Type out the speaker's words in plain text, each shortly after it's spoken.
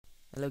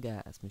Hello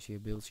guys,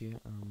 Muchea builds here.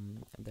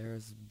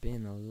 There's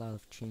been a lot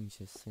of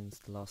changes since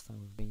the last time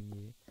we've been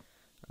here.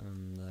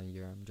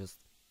 Yeah, I'm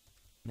just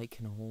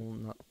making a hole,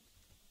 not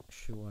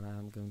sure what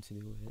I'm going to do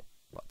with it,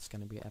 but it's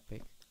gonna be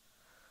epic.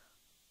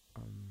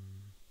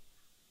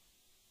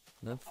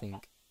 Don't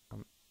think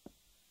I'm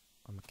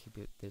gonna keep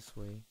it this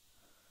way.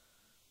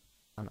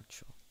 I'm not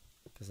sure,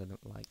 because I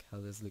don't like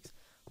how this looks.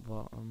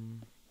 But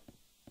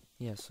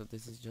yeah, so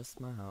this is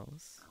just my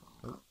house.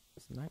 Oh,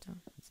 is it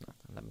nighttime? It's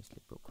nighttime, let me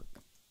sleep real quick.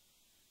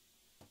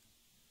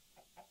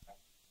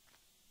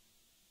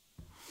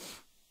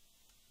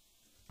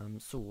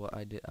 So what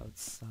I did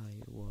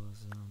outside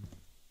was,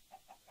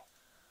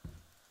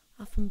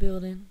 I've been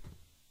building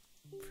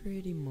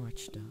pretty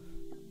much stuff.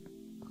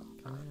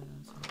 Can I do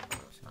that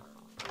outside?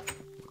 Okay.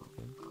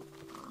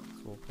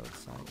 Let's walk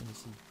outside and you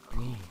see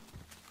green.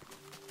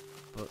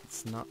 But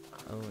it's not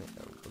only,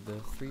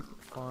 the 3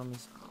 farm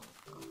is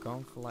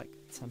gone for like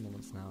 10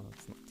 minutes now,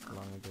 it's not too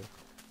long ago.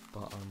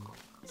 But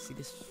see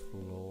this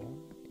floor?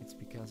 It's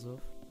because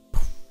of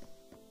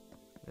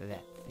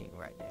that thing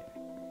right there.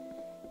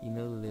 You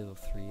know the little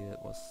tree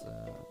that was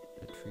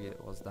the tree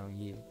that was down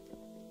here?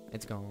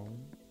 It's gone.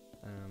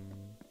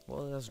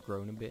 Well, it has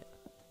grown a bit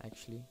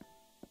actually,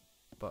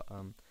 but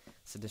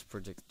so this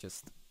project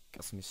just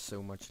cost me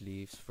so much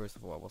leaves. First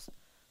of all,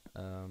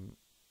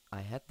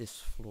 I had this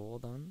floor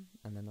done,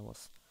 and then I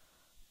was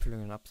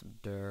filling up some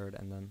dirt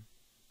and then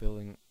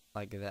building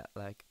like that,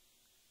 like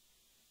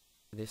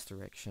this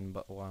direction.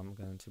 But what I'm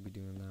going to be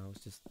doing now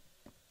is just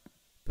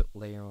put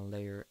layer on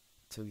layer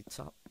to the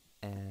top,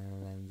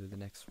 and then do the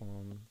next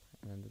one,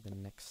 and then do the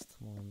next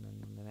one,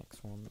 and then the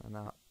next one, and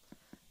now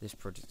this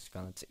project is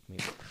gonna take me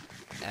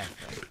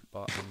ever.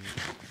 But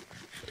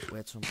we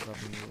had some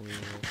problem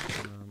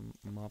with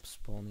mob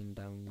spawning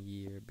down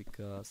here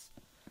because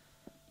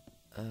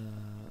the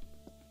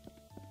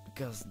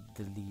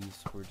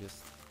leaves were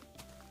just,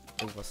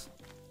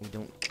 we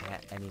don't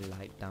have any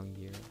light down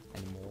here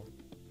anymore.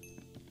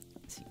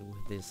 See,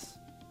 with this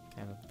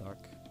kind of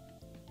dark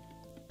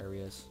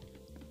areas,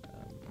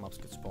 mobs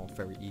could spawn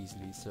very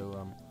easily.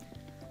 So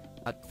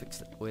I'd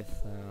fix it with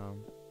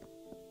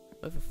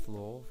a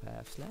floor of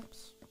half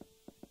slabs.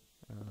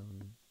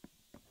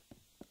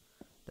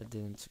 That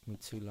didn't take me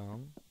too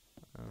long.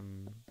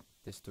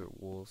 This dirt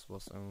walls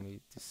was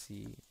only to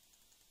see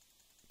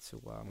to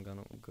what I'm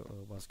gonna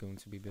was going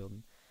to be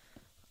building.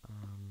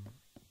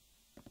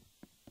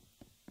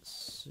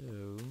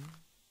 So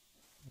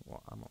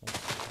what I'm also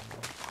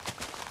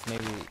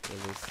maybe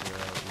this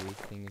roof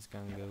thing is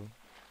gonna go.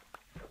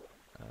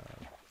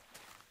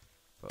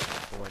 But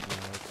for right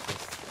now it's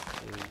just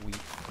a weak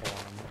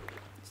farm.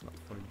 It's not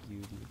for the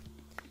beauty.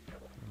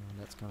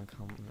 That's gonna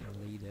come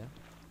later.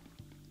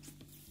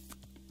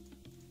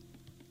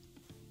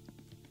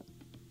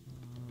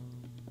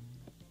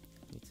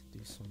 Need to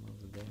do some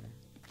over there.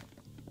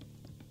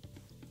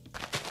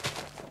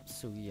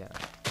 So yeah,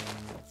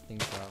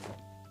 things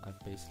I've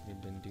basically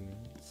been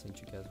doing since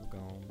you guys were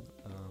gone.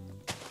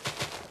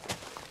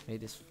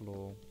 Made this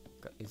floor,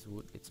 got this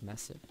wood. It's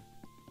massive.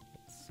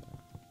 It's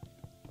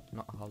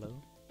not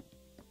hollow.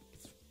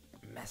 It's a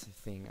massive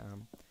thing.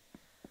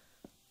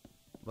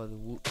 But the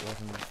wood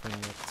wasn't the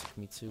thing that took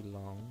me too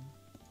long.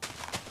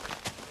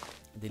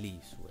 The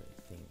leaves were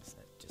things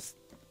that just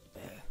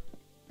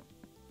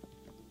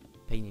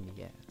pain in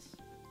the ass.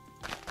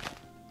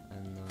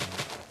 And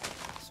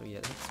so yeah,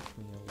 that took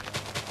me a while.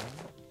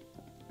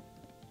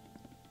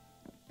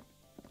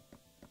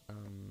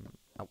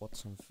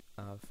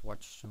 I've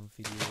watched some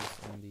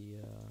videos on the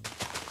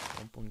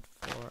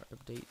 1.4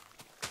 update,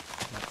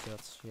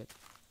 snapshots shit,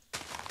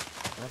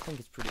 and I think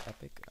it's pretty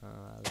epic.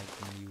 I like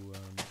the new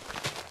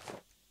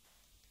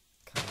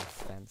kind of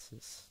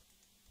fences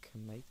you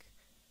can make.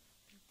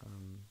 I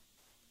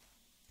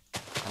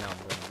know I'm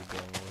going to be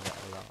dealing with that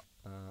a lot.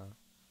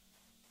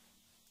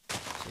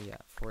 So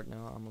yeah, for it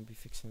now I'm gonna be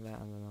fixing that,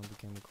 and then I'll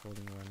begin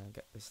recording when I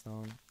get this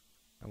done,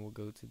 and we'll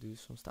go to do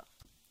some stuff.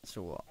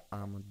 So what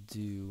I'm gonna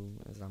do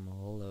is I'm gonna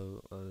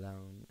hollow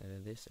around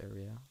this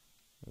area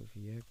over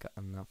here. Got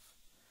enough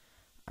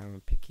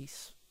iron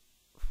pickies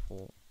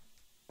for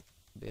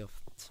a bit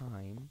of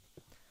time.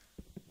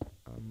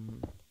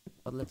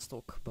 But let's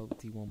talk about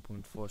the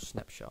 1.4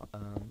 snapshot.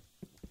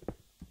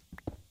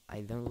 I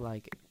don't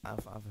like it.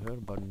 I've heard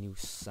about new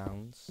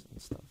sounds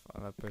and stuff.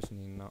 I'm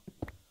personally not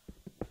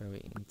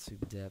very into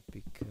that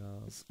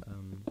because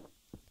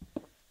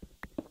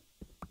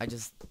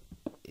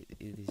it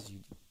is,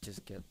 you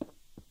just get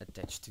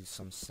attached to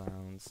some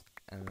sounds,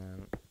 and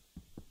then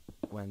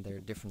when there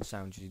are different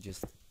sounds you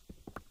just,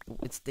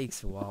 it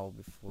takes a while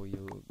before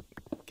you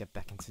get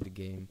back into the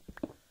game.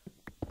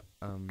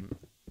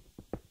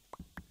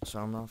 So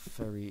I'm not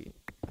very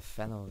a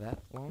fan of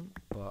that one,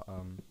 but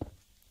oh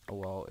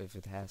well, if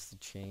it has to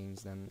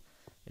change then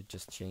it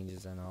just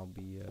changes, and I'll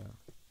be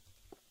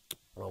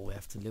well, we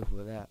have to live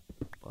with that.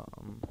 But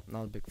I'm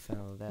not a big fan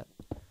of that.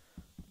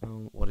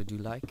 What I do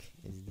like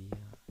is the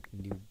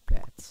new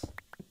bats.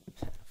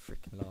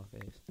 Freaking love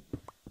this.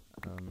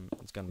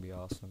 It's gonna be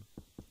awesome.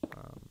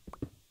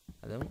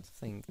 I don't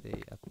think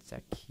they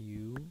attack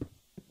you.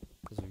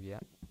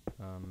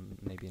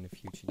 Maybe in the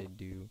future they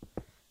do,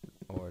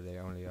 or they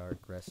only are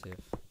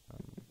aggressive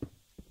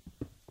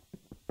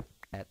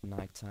at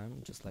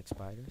nighttime, just like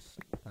spiders.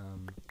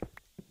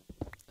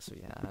 So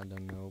yeah, I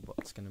don't know, but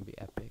it's gonna be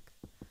epic.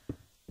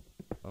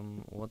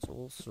 What's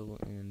also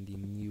in the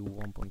new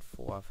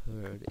 1.4 I've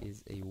heard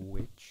is a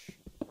witch.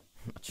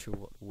 Not sure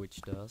what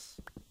witch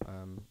does.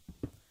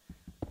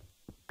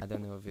 I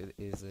don't know if it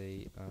is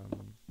a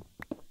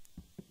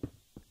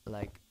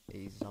like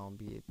a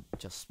zombie, it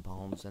just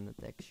spawns and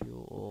attacks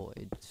you, or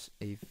it's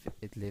if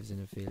it lives in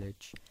a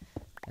village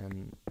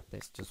and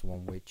there's just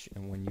one witch,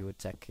 and when you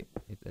attack it,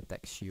 it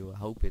attacks you. I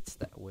hope it's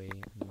that way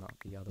and not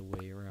the other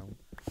way around.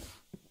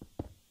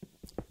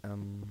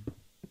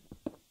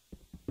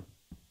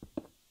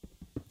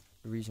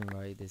 The reason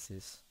why this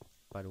is,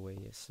 by the way,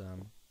 is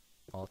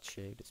alt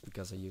shaped. It's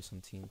because I use some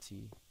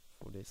TNT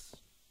for this.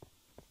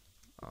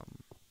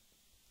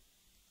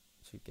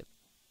 So you get,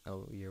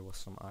 oh, here was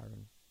some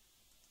iron.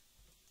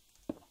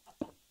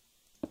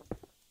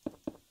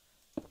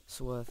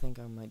 So what I think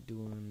I might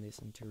do in this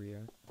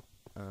interior,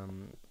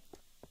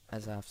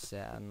 as I've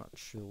said, I'm not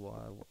sure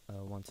what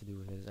I want to do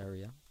with this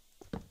area,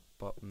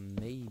 but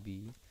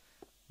maybe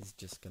it's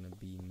just gonna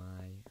be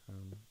my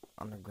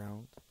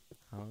underground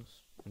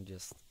house, and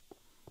just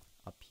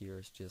up here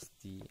is just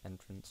the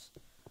entrance.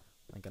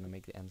 I'm gonna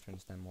make the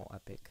entrance then more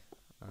epic,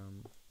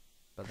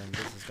 but then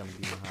this is gonna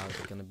be my house.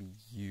 It's gonna be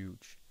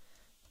huge.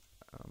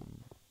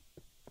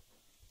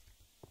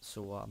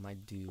 So what I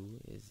might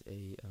do is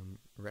a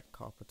red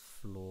carpet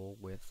floor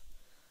with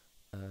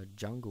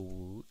jungle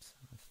wood,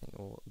 I think,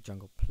 or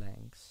jungle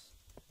planks.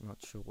 I'm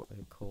not sure what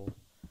they're called.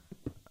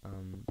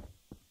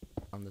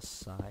 On the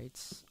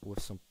sides with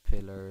some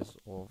pillars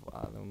of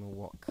I don't know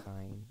what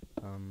kind.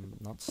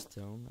 Not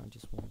stone. I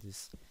just want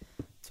this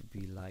to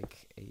be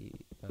like a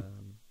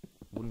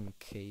wooden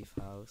cave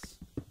house,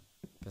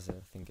 because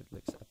I think it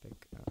looks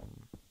epic.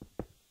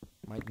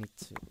 Might need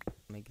to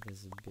make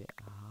this a bit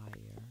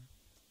higher.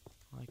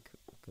 I could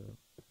go.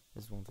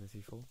 This is 1, 2,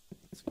 3, 4.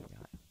 It's gonna be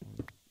higher.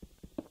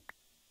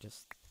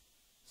 Just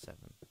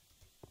 7.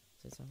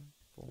 Is it 7?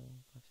 4,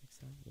 5, 6,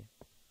 7? Yeah.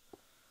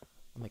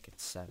 I'll make it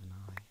 7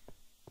 high.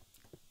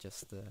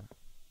 Just the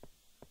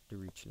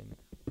reach limit.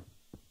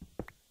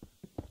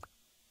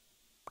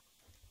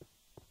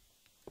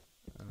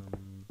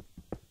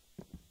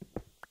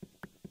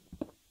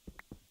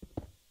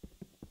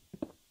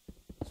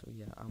 So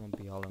yeah, I'm gonna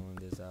be hollowing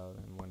this out,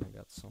 and when I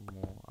got some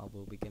more, I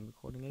will begin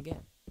recording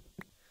again.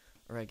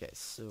 Alright guys,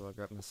 so I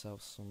grabbed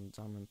myself some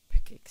diamond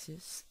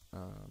pickaxes.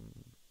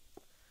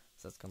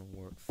 So that's gonna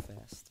work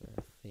faster,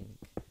 I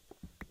think.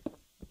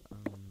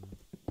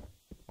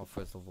 Well,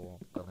 first of all,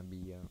 gonna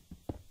be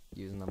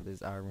using up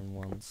these iron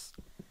ones,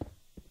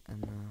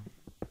 and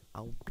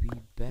I'll be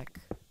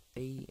back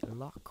a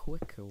lot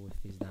quicker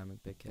with these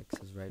diamond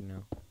pickaxes right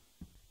now.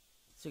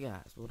 So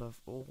guys, what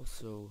I've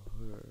also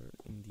heard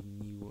in the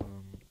new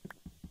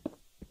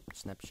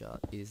snapshot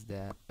is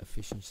that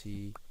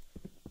efficiency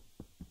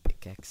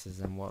pickaxes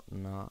and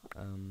whatnot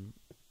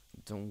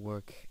don't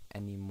work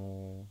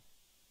anymore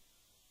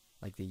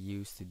like they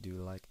used to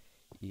do. Like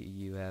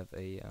you have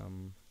a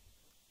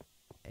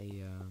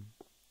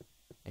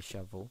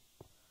shovel,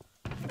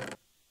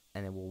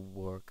 and it will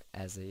work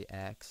as a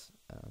axe.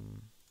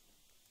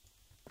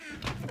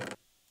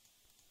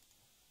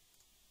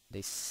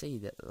 They say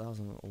that it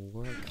doesn't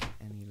work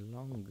any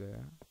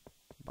longer,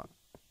 but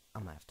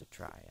I'm gonna have to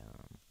try.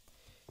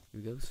 Here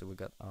we go. So we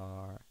got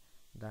our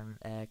diamond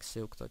axe,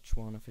 silk touch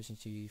 1,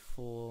 efficiency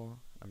 4,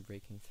 I'm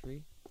breaking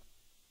 3.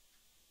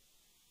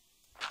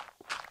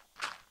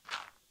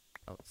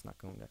 Oh, it's not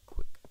going that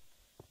quick.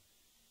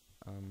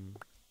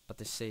 But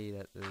they say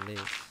that this,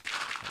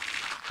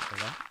 like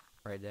that,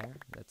 right there,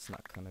 that's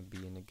not gonna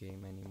be in the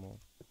game anymore.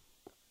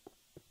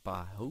 But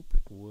I hope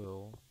it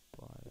will.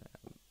 But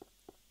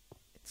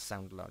it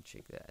sounds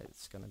logic that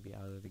it's gonna be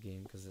out of the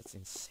game, because it's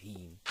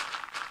insane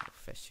how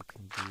fast you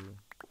can do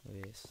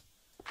this.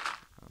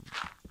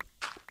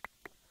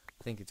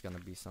 I think it's gonna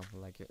be something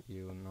like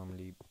you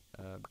normally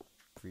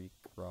breed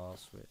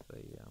grass with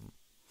a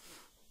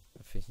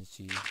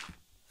efficiency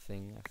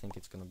thing. I think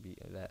it's gonna be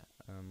that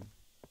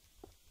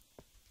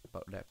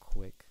about that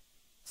quick.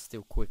 It's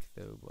still quick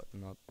though, but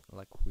not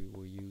like we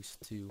were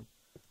used to.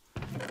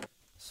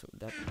 So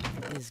that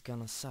is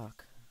gonna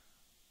suck.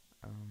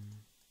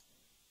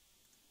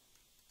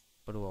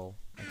 But well,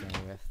 again,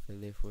 we have to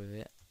live with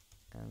it,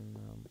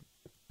 and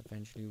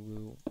eventually we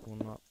will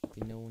not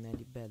be known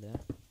any better.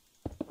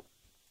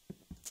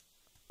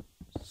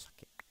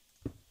 Suck it.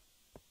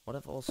 What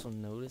I've also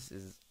noticed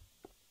is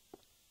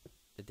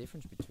the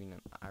difference between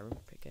an iron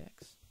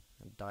pickaxe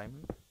and a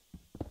diamond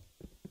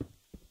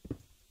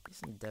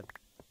isn't that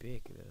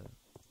big though.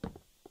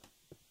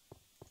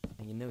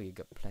 And you know you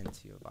got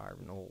plenty of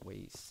iron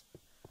always.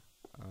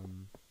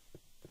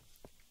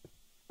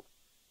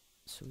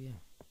 So yeah,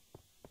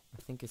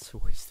 I think it's a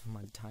waste of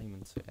my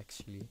diamond to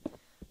actually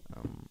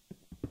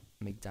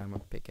make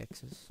diamond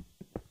pickaxes.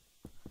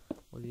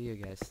 What do you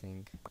guys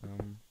think?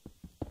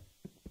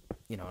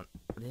 You know,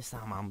 this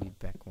time I'll be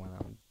back when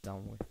I'm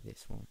done with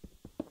this one.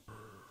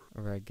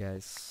 Alright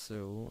guys,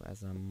 so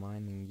as I'm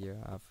mining here,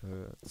 I've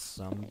heard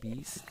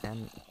zombies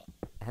and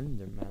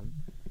Enderman.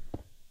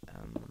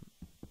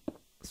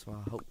 So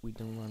I hope we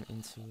don't run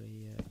into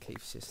a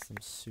cave system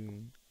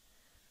soon.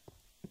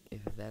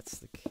 If that's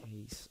the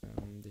case,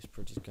 this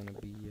project's gonna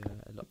be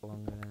a lot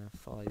longer than I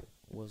thought it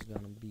was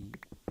gonna be.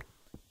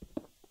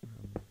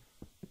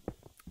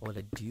 What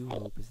I do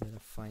hope is that I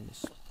find a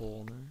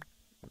spawner,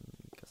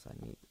 because I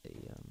need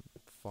a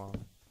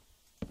farm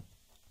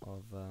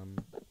of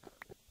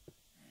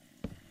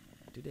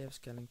do they have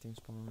skeleton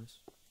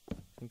spawners? I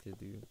think they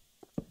do.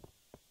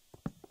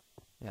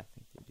 Yeah, I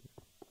think they do.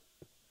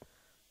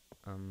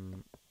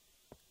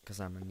 Cause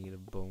I'm gonna need a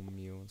bone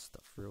meal and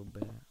stuff real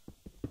bad.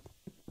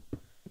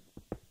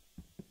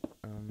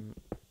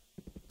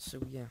 So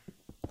yeah,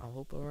 I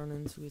hope I run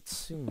into it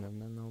soon, and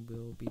then I'll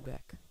be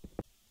back.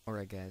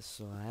 Alright guys,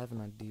 so I have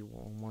an idea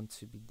what I want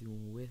to be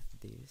doing with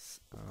this.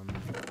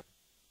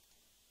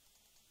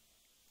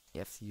 You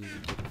have to use a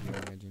bit of your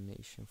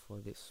imagination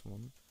for this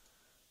one.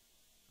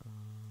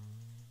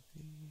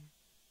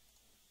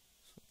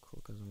 So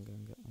cool, cause I'm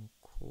gonna get more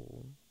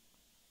coal.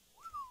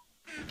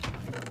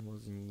 That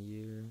was in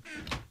here.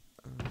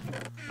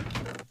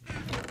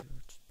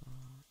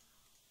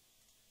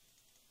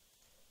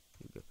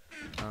 Here we go.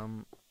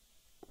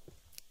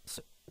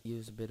 So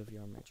use a bit of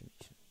your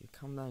imagination. You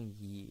come down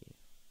here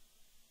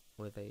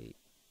with a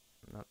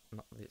not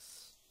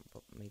this,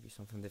 but maybe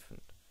something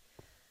different.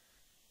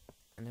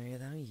 And then you're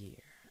down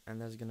here,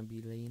 and there's gonna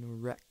be laying a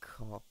red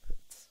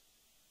carpet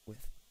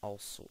with all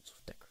sorts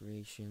of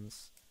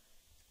decorations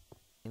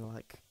in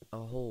like a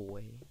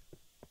hallway.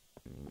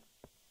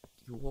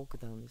 You walk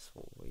down this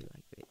hallway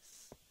like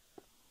this,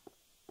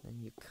 then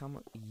you come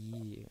up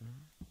here,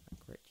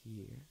 like right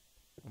here,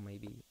 or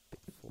maybe a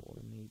bit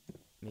forward,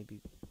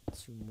 maybe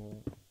two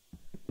more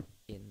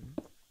in,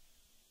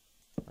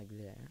 like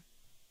there,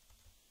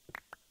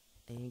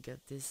 and you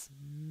get this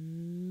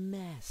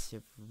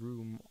massive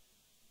room,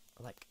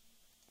 like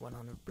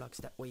 100 blocks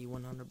that way,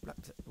 100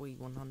 blocks that way,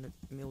 100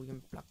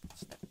 million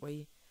blocks that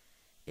way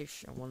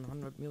ish, and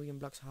 100 million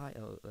blocks high.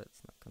 Oh,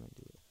 that's not gonna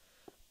do it,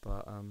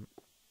 but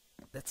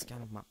that's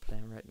kind of my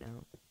plan right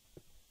now.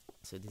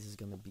 So this is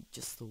gonna be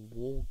just a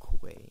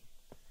walkway,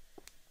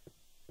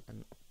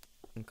 and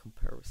in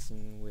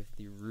comparison with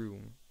the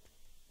room,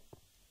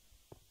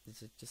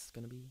 this is just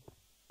gonna be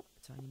a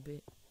tiny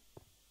bit.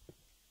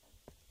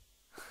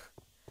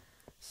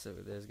 So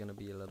there's gonna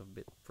be a lot of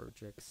bit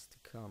projects to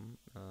come.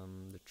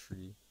 The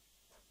tree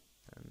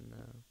and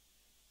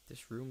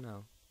this room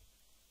now.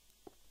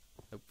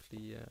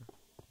 Hopefully it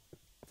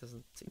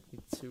doesn't take me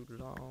too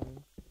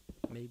long.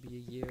 Maybe a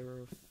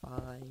year or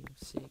 5,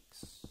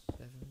 6,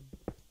 7,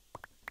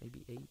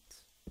 maybe 8.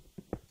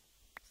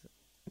 Is that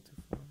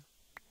too far?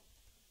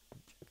 Let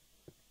me check.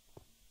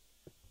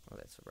 Oh,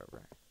 that's about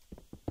right.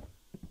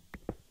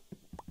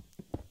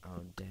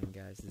 Oh damn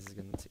guys, this is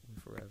gonna take me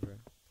forever.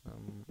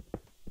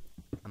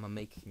 I'm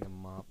making a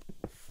mob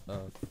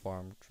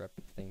farm trap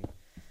thing,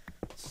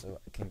 so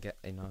I can get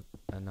enough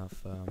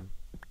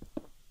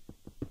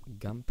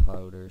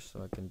gunpowder,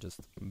 so I can just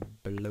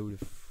blow the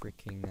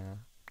freaking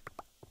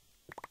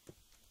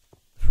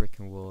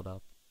world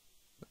up.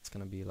 That's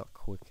gonna be a lot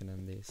quicker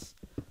than this.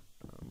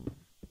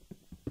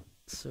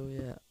 So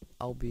yeah,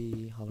 I'll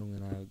be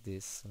hollowing out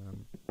this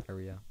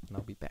area, and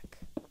I'll be back.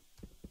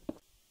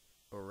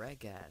 Alright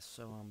guys,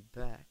 so I'm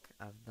back.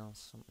 I've done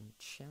some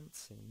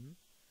enchanting.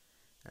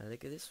 And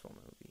look at this one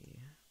over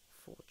here.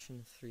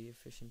 Fortune 3,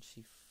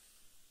 efficiency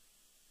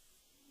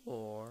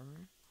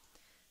 4.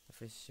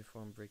 Efficiency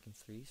 4 and breaking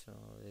 3, so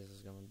this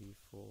is gonna be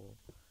for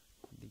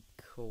the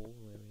coal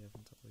that we have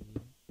on top of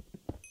here.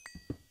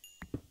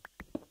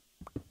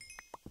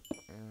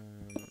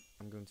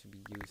 I'm going to be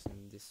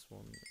using this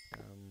one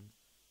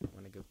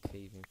when I go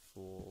caving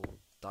for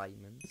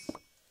diamonds,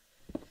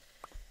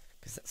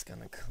 because that's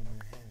gonna come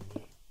in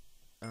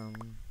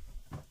handy.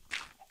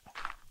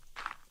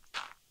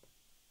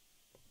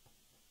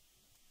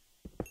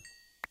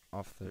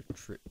 After a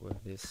trip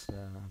with this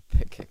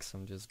pickaxe,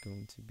 I'm just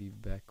going to be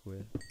back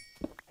with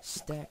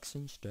stacks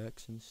and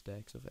stacks and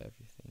stacks of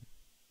everything.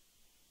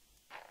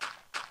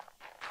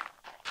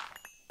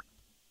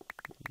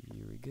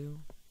 Here we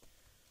go.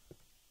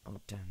 Oh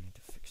damn, I need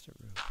to fix the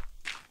roof.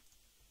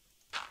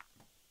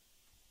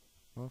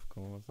 Of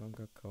course, I've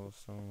got coal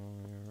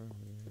somewhere.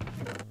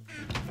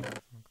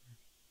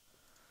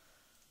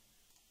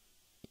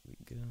 Here we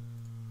go.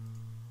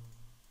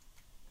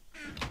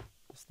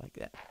 Just like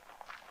that.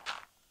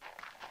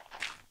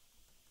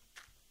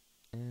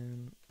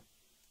 And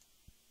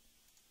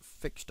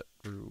fix the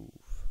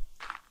roof.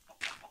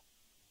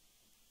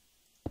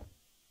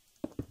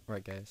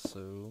 Right guys,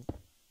 so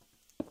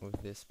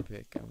with this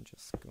pick I'm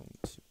just going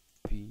to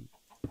be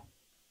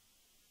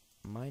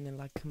mining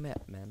like a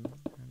madman,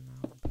 and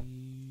I'll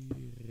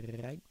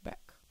be right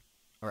back.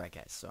 Alright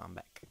guys, so I'm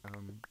back.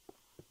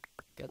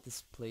 Got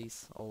this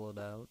place hollowed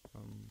out.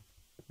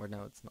 Right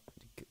now it's not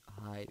the good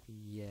height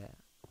yet.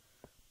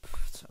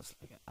 Sounds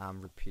like I'm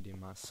repeating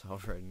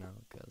myself right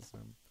now, because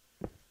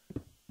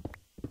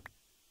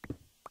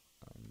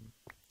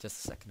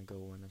just a second ago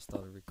when I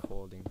started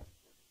recording.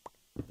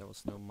 There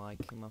was no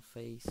mic in my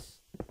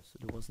face, so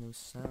there was no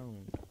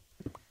sound.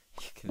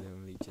 You can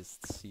only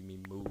just see me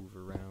move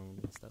around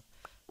and stuff.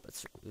 But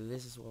so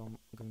this is what I'm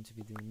going to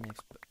be doing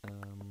next. But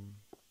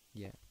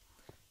yeah.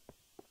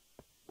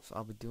 So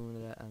I'll be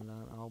doing that, and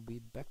then I'll be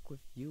back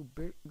with you.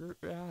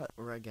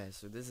 Right, guys.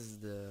 So this is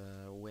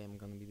the way I'm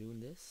gonna be doing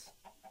this.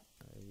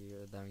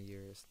 Down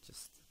here is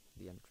just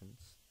the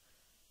entrance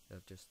that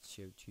I've just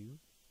showed you,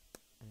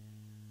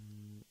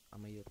 and I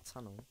made a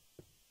tunnel.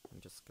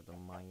 I'm just gonna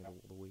mine it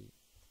all the way,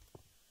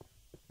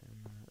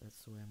 and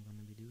that's the way I'm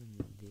gonna be doing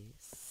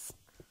this.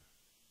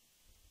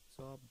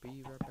 So I'll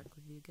be right back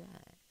with you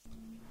guys.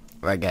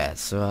 Right, guys.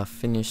 So I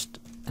finished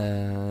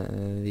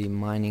the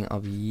mining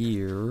of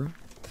here.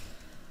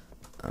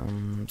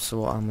 So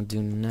what I'm gonna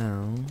do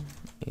now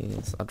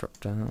is I drop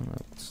down.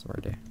 It's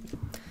right there.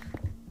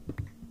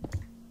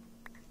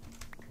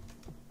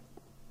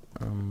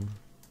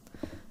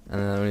 And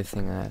the only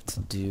thing I have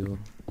to do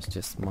is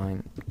just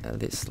mine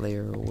this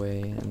layer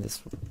away, and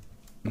this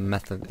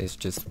method is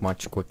just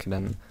much quicker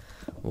than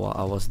what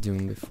I was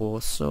doing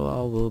before. So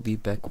I will be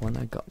back when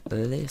I got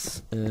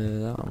this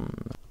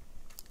done.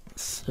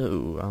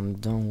 So I'm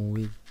done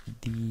with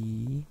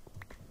the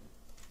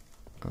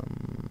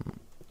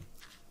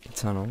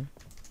tunnel.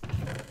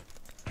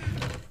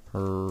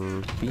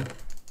 Herpy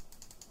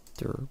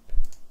derp.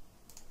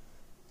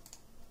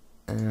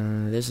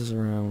 This is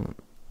around.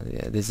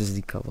 Yeah, this is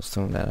the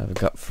cobblestone that I've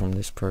got from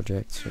this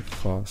project so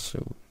far,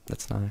 so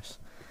that's nice.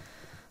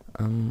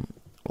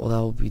 What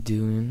I'll be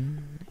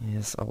doing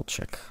is I'll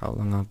check how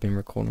long I've been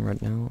recording right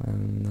now,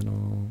 and then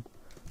I'll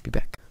be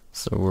back.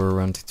 So we're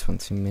around to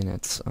 20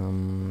 minutes.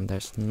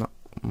 There's not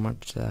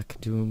much that I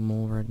can do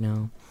more right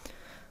now,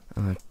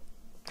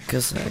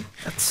 because I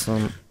got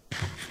some.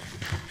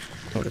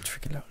 Oh, that's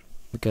freaking loud.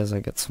 Because I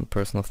got some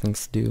personal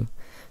things to do.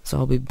 So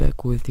I'll be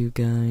back with you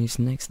guys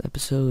next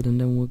episode, and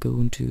then we're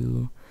going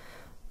to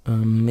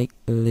make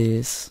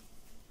this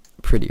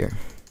prettier,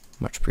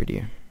 much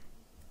prettier.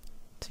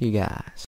 See you guys.